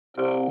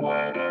The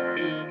weather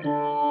in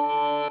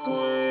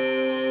Brooklyn.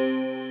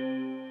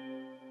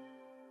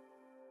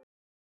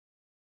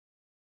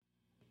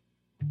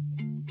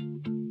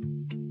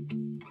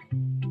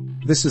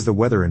 This is the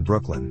weather in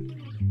Brooklyn.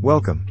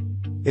 Welcome.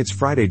 It's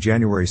Friday,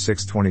 January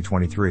 6,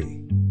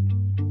 2023.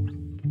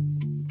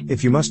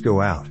 If you must go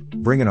out,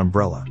 bring an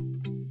umbrella.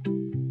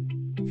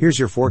 Here's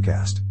your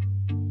forecast.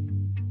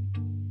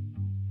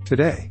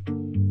 Today.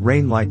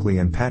 Rain likely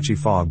and patchy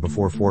fog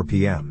before 4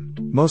 p.m.,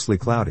 mostly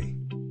cloudy.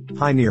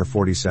 High near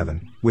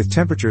 47, with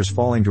temperatures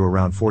falling to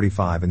around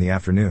 45 in the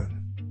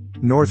afternoon.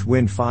 North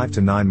wind 5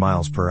 to 9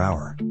 miles per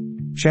hour.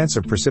 Chance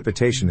of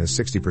precipitation is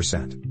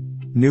 60%.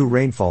 New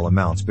rainfall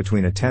amounts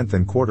between 1/10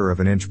 and 1/4 of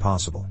an inch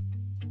possible.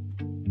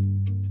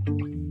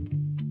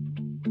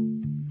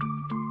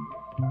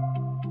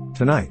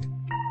 Tonight.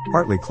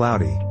 Partly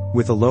cloudy,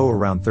 with a low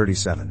around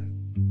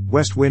 37.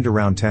 West wind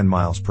around 10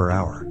 miles per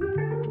hour.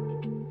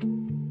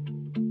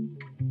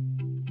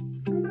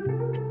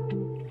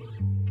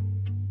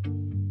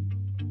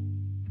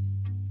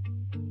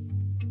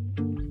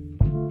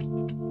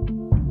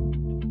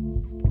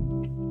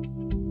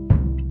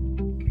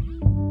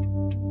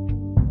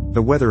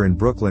 The Weather in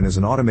Brooklyn is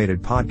an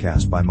automated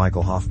podcast by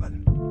Michael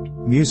Hoffman.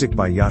 Music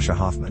by Yasha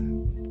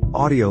Hoffman.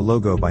 Audio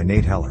logo by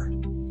Nate Heller.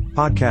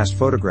 Podcast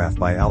photograph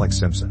by Alex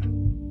Simpson.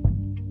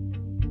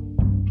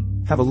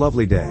 Have a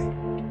lovely day.